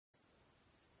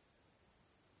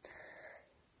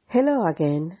Hello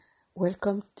again.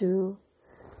 Welcome to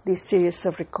this series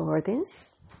of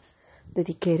recordings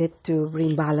dedicated to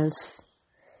bring balance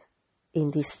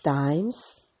in these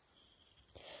times.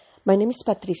 My name is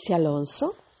Patricia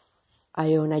Alonso.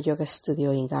 I own a yoga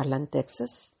studio in Garland,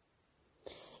 Texas.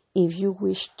 If you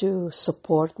wish to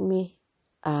support me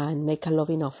and make a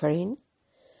loving offering,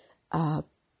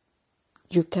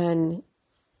 you can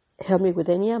help me with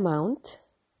any amount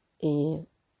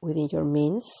within your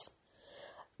means.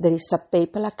 There is a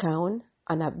PayPal account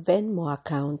and a Venmo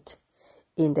account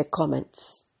in the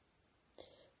comments.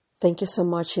 Thank you so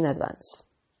much in advance.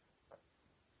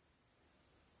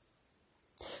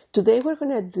 Today we're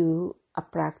going to do a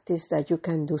practice that you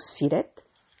can do seated.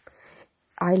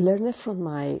 I learned it from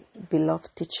my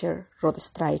beloved teacher, Rod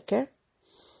Stryker.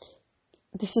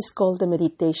 This is called the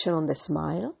meditation on the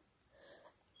smile.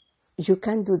 You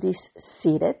can do this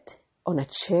seated on a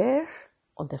chair,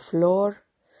 on the floor.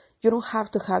 You don't have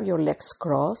to have your legs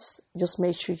crossed. Just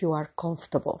make sure you are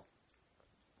comfortable.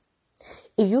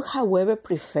 If you, however,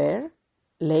 prefer,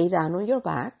 lay down on your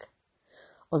back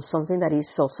on something that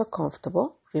is also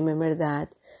comfortable. Remember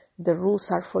that the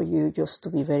rules are for you just to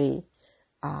be very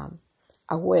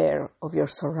aware of your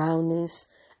surroundings,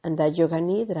 and that Yoga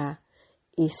Nidra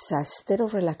is a state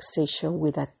of relaxation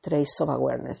with a trace of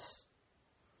awareness.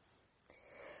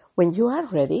 When you are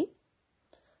ready,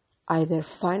 either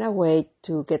find a way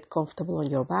to get comfortable on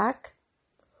your back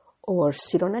or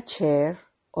sit on a chair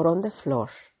or on the floor.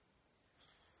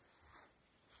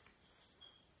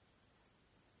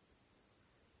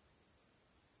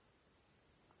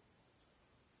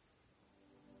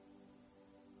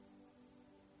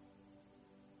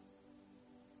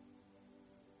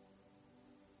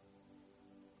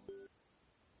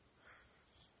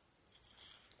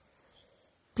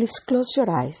 Please close your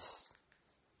eyes.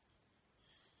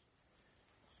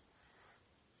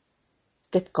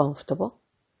 Get comfortable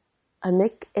and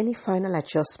make any final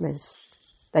adjustments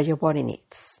that your body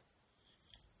needs.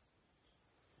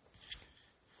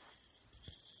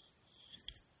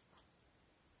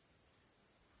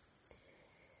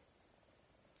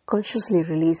 Consciously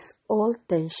release all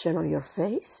tension on your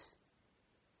face,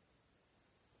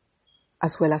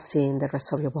 as well as in the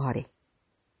rest of your body.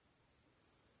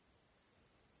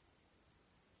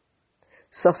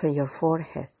 Soften your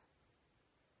forehead.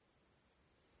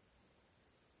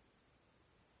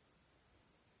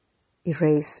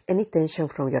 Erase any tension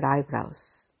from your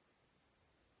eyebrows.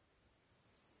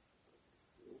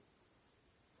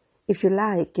 If you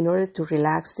like, in order to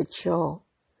relax the jaw,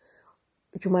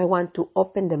 you might want to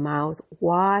open the mouth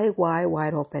wide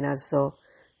open, as though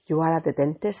you are at the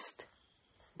dentist.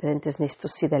 The dentist needs to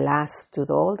see the last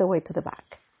tooth all the way to the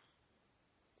back.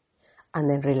 And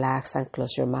then relax and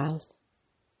close your mouth.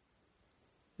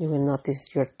 You will notice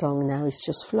your tongue now is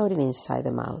just floating inside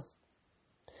the mouth.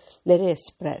 Let it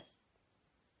spread.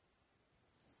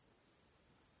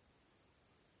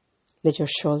 Let your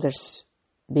shoulders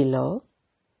be low.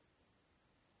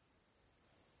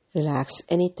 Relax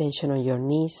any tension on your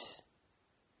knees.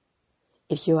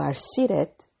 If you are seated,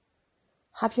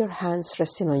 have your hands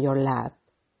resting on your lap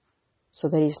so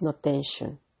there is no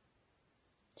tension.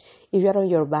 If you are on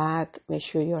your back, make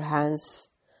sure your hands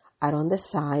are on the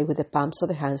side with the palms of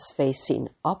the hands facing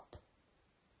up.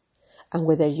 And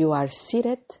whether you are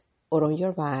seated or on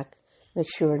your back, make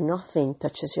sure nothing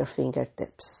touches your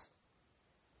fingertips.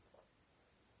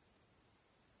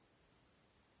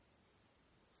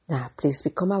 Now, please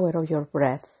become aware of your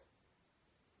breath.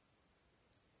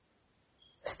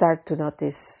 Start to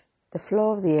notice the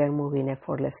flow of the air moving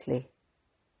effortlessly.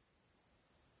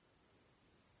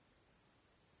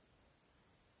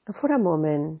 And for a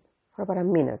moment, for about a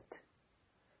minute,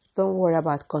 don't worry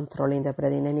about controlling the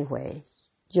breath in any way.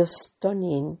 Just tune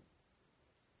in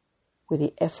with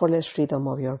the effortless rhythm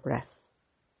of your breath.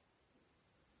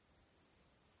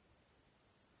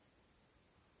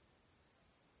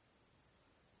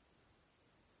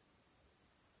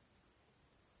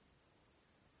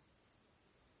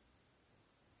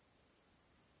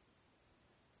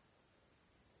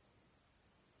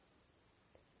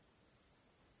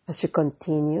 As you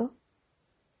continue,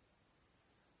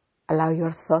 allow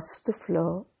your thoughts to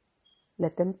flow,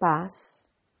 let them pass.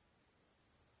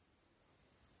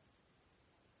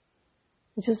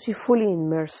 Just be fully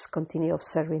immersed, continue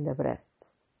observing the breath.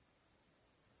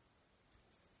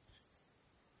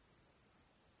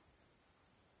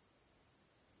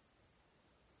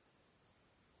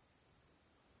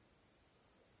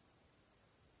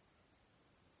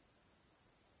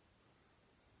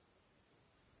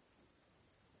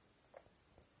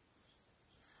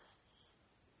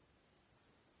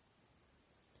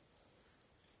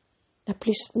 Now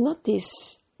please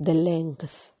notice the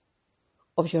length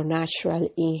of your natural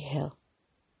inhale.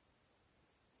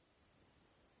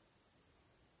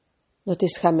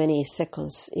 Notice how many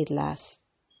seconds it lasts,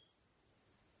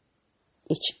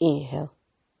 each inhale.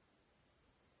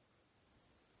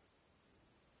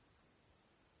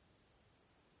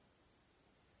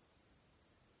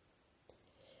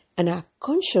 And now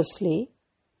consciously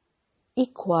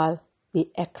equal the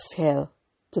exhale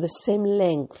to the same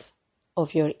length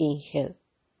of your inhale.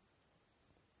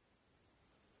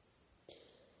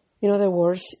 In other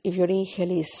words, if your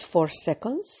inhale is 4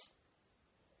 seconds,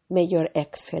 make your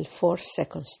exhale 4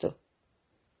 seconds too.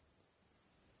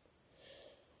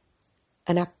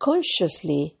 And now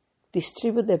consciously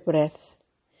distribute the breath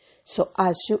so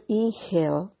as you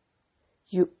inhale,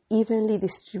 you evenly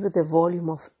distribute the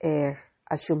volume of air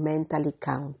as you mentally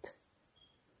count.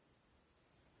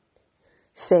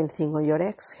 Same thing on your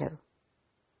exhale.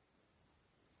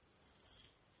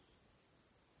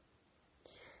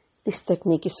 This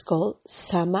technique is called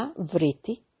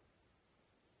Samavriti,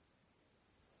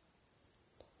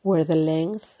 where the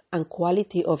length and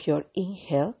quality of your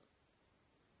inhale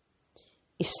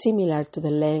is similar to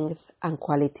the length and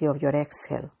quality of your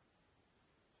exhale.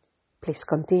 Please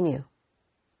continue.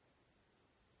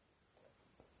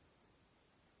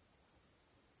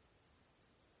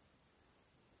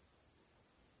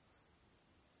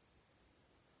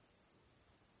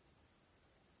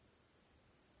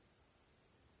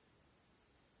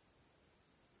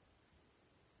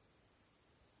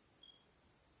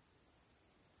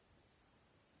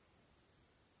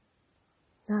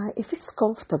 Now, if it's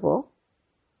comfortable,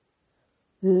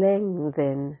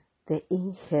 lengthen the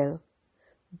inhale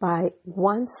by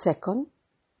 1 second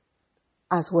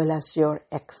as well as your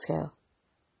exhale.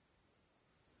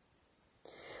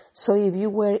 So if you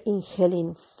were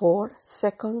inhaling 4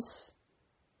 seconds,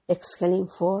 exhaling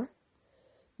 4,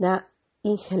 now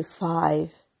inhale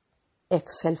 5,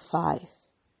 exhale 5.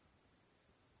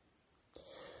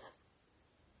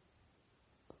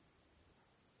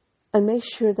 And make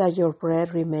sure that your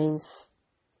breath remains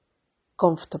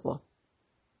comfortable.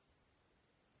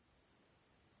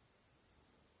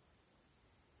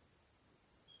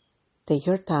 Take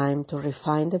your time to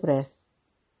refine the breath.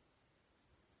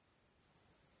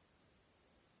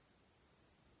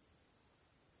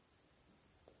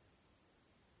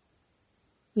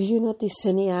 If you notice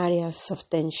any areas of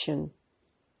tension,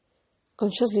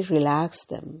 consciously relax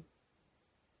them,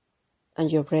 and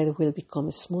your breath will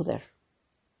become smoother.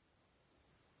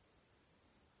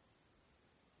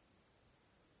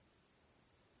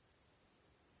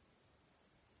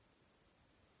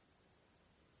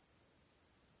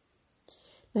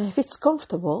 Now, if it's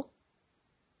comfortable,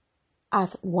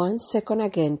 add 1 second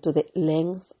again to the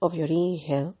length of your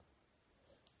inhale,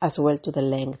 as well to the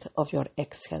length of your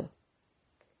exhale.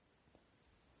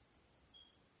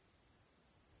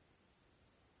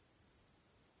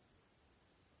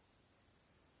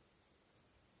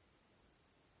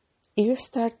 If you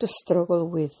start to struggle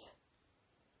with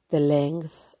the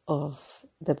length of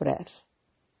the breath,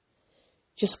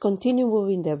 just continue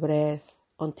moving the breath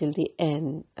until the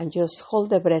end and just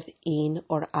hold the breath in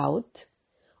or out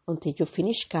until you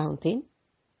finish counting,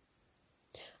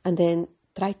 and then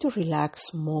try to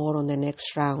relax more on the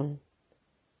next round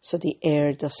so the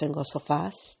air doesn't go so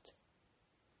fast,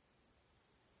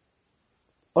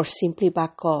 or simply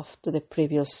back off to the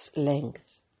previous length.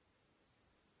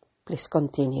 Please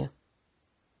continue.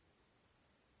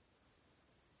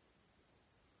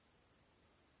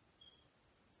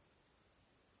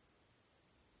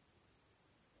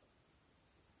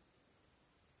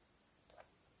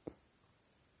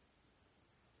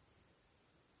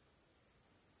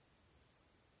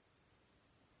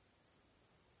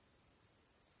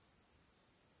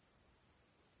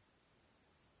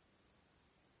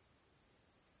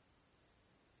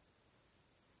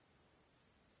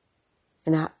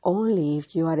 And now only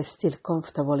if you are still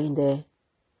comfortable in the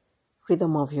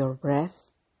rhythm of your breath,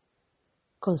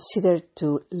 consider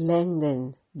to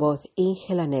lengthen both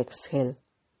inhale and exhale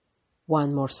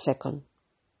 1 more second.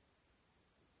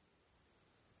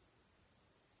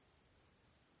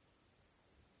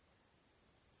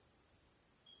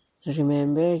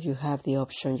 Remember, you have the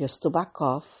option just to back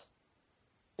off.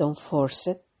 Don't force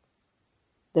it.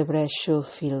 The breath should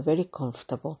feel very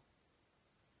comfortable.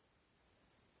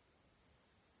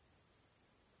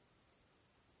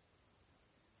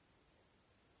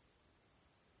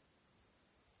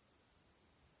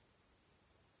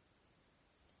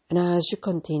 And as you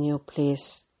continue,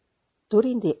 please,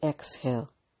 during the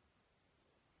exhale,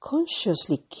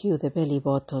 consciously cue the belly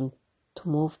button to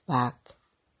move back,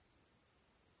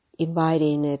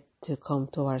 inviting it to come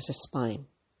towards the spine.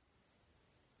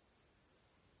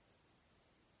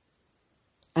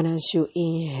 And as you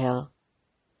inhale,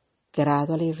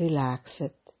 gradually relax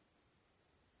it.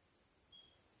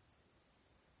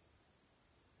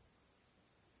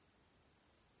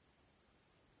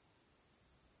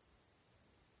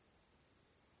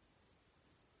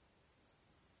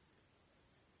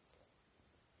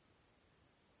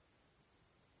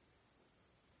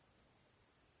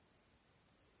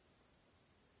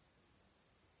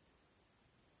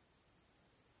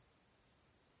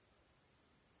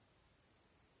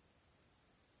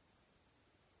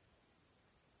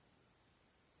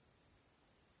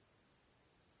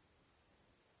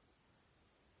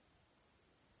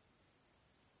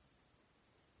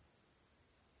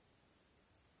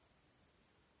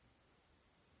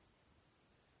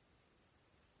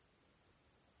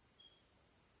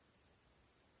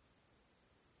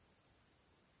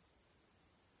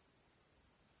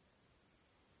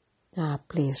 Now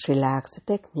please relax the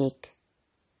technique.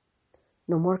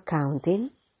 No more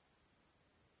counting.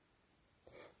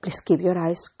 Please keep your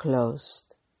eyes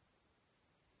closed.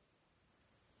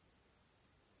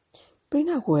 Bring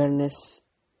awareness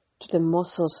to the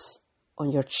muscles on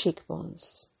your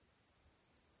cheekbones.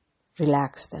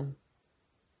 Relax them.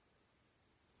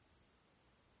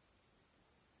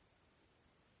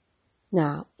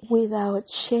 Now, without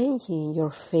changing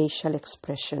your facial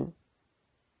expression,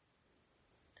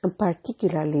 and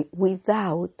particularly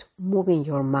without moving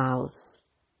your mouth,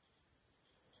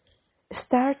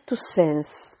 start to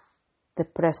sense the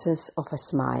presence of a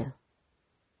smile.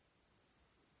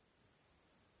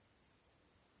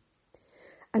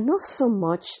 And not so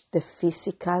much the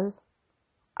physical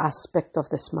aspect of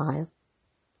the smile,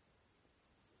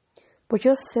 but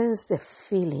just sense the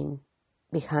feeling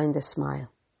behind the smile.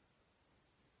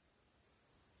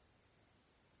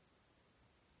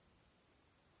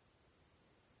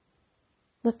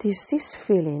 Notice this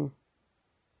feeling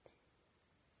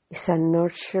is a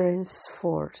nurturing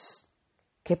force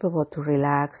capable to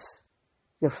relax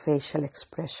your facial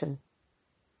expression.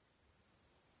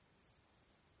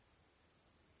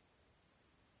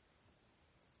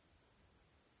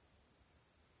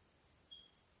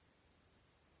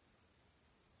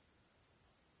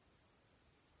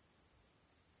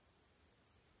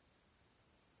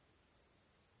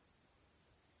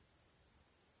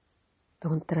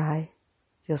 Don't try,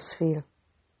 just feel.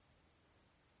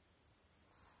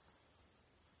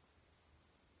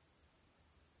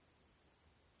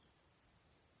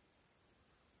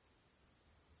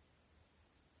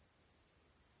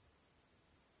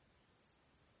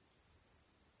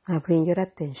 Now bring your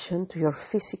attention to your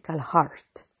physical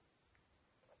heart,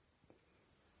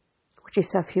 which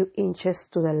is a few inches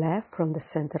to the left from the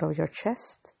center of your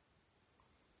chest.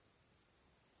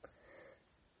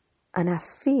 And I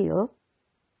feel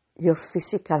your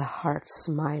physical heart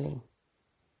smiling.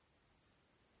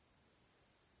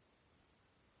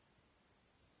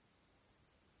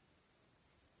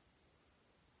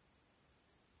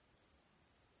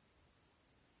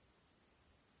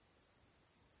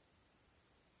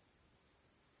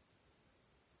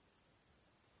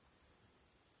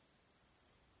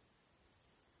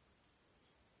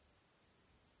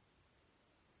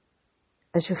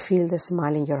 As you feel the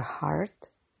smile in your heart,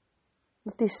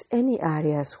 notice any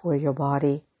areas where your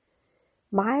body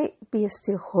might be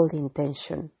still holding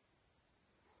tension.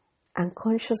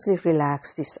 Unconsciously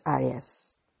relax these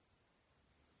areas.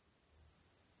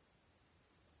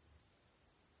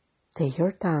 Take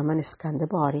your time and scan the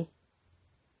body.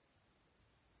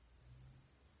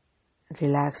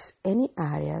 Relax any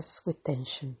areas with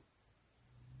tension.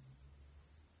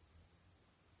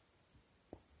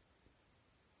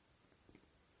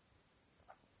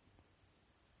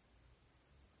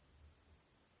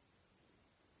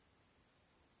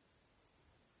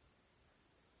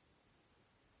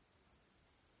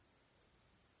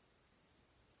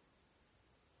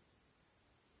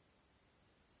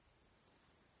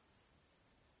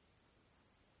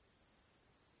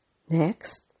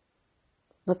 Next,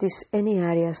 notice any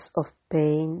areas of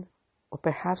pain or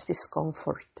perhaps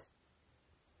discomfort,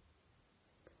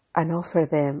 and offer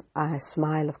them a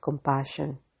smile of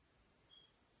compassion.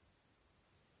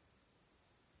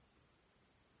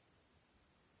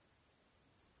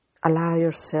 Allow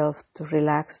yourself to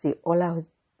relax the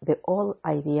old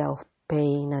idea of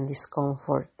pain and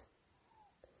discomfort,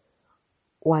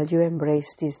 while you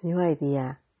embrace this new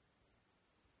idea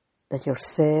that your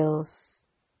cells,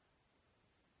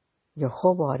 your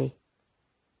whole body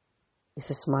is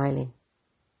smiling.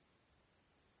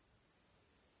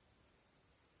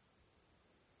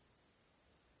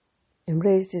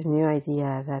 Embrace this new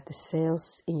idea that the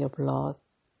cells in your blood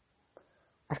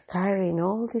are carrying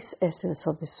all this essence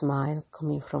of the smile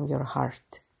coming from your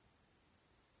heart.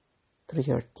 through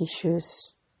your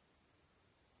tissues,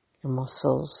 your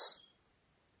muscles,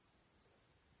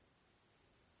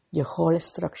 your whole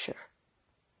structure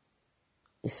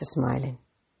is smiling.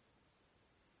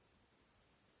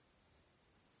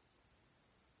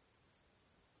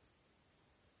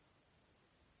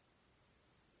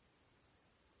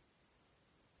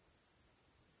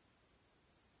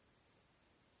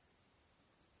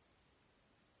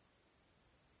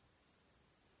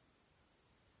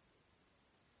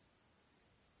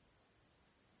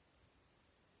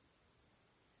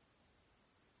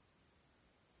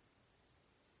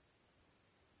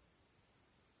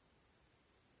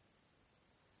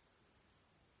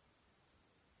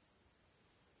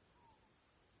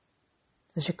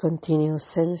 As you continue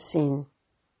sensing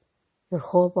your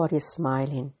whole body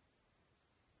smiling,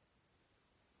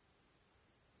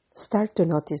 start to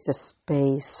notice the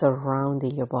space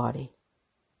surrounding your body.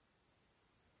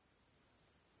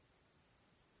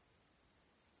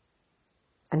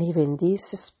 And even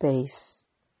this space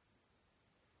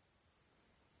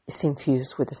is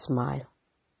infused with a smile.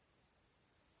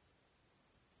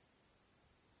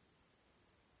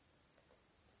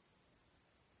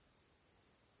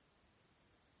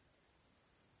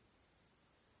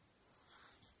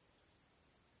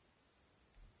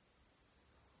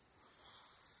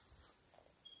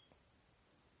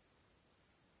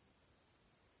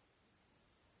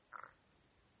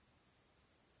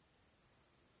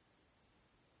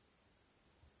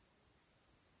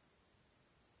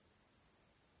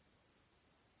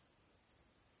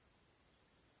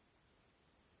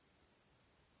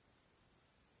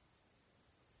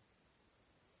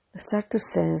 Start to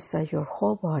sense that your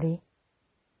whole body,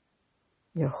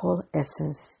 your whole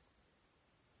essence,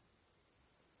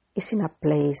 is in a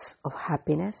place of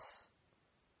happiness,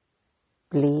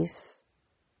 bliss,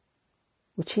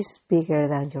 which is bigger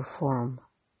than your form.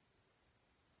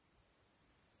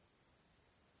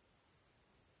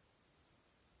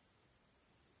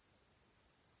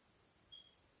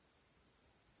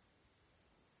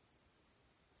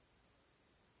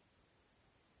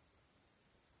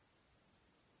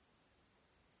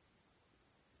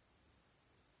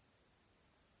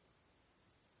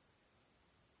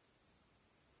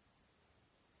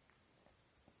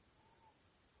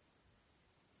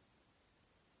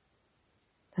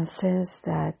 And sense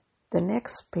that the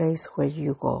next place where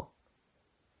you go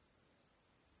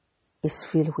is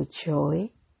filled with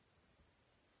joy,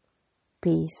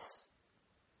 peace,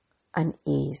 and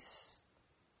ease.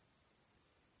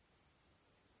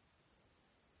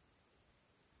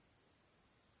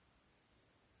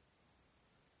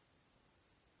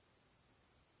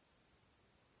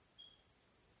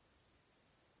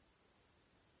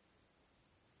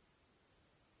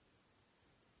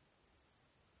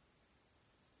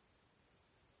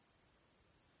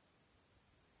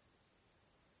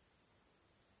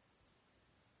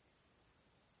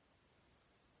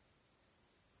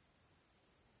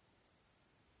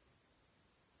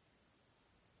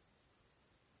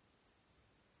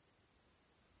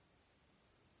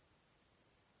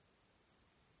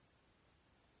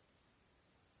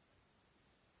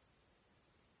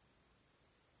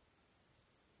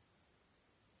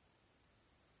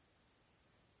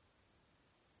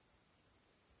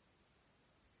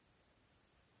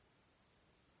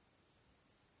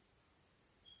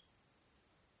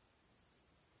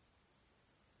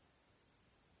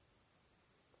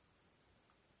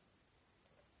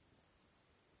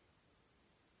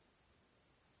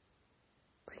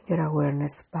 Bring your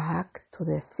awareness back to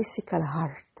the physical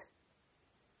heart.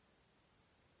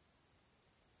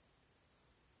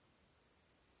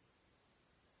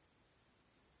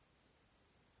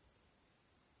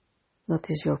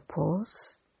 Notice your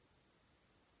pulse.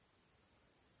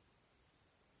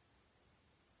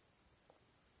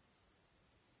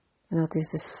 And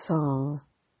notice the song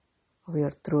of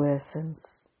your true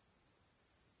essence.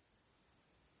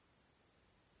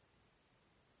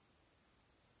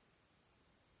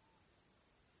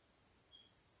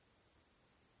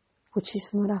 Which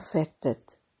is not affected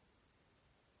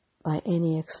by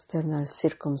any external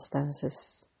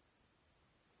circumstances.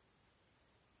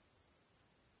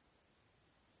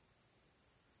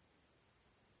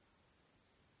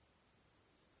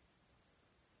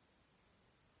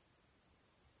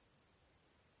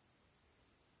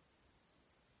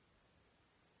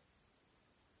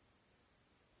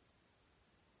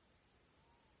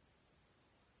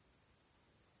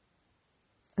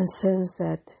 And sense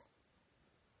that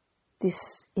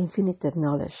this infinite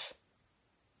knowledge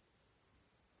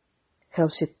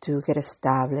helps you to get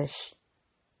established,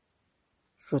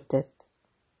 rooted,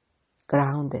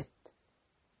 grounded.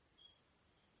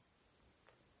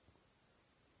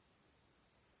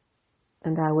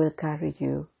 and that will carry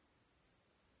you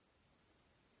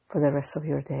for the rest of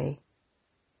your day.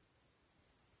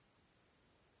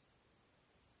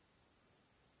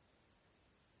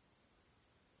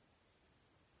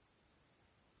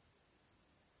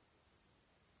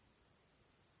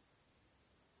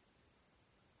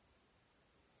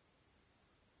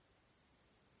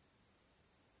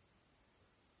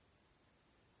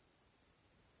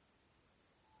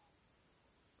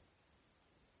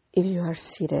 If you are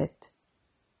seated,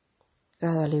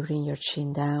 gradually bring your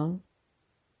chin down.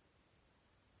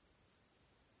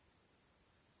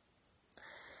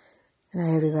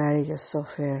 And everybody just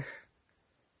offer,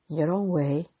 in your own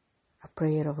way, a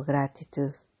prayer of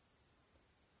gratitude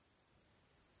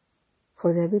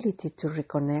for the ability to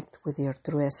reconnect with your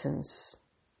true essence.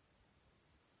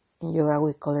 In yoga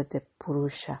we call it the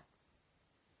Purusha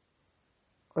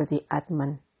or the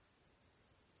Atman.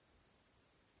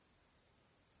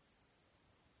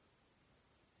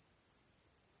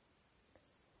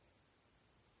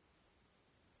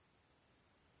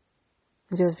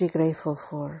 Just be grateful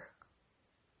for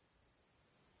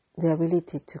the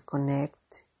ability to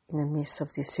connect in the midst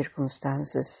of these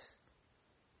circumstances,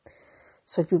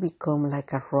 so you become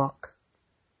like a rock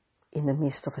in the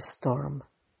midst of a storm,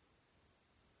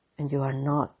 and you are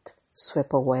not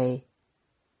swept away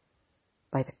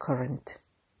by the current.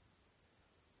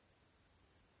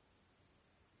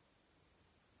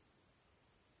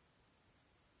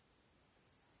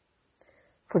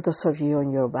 For those of you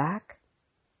on your back,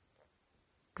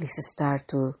 please start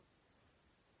to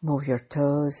move your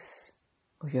toes,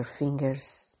 move your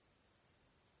fingers.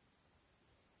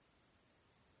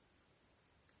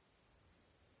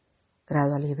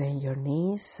 Gradually bend your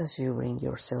knees as you bring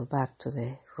yourself back to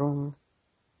the room.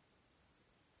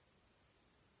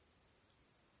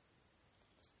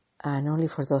 And only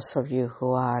for those of you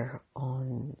who are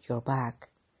on your back,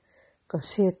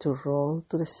 consider to roll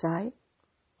to the side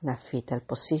in a fetal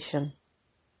position.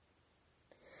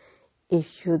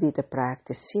 If you did the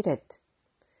practice seated,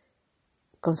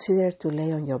 consider to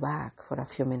lay on your back for a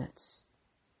few minutes,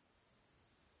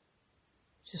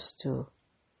 just to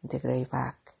integrate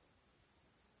back.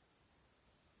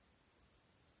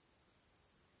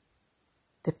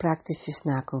 The practice is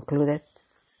now concluded,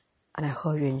 and I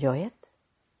hope you enjoy it.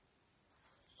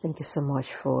 Thank you so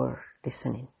much for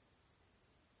listening.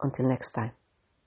 Until next time.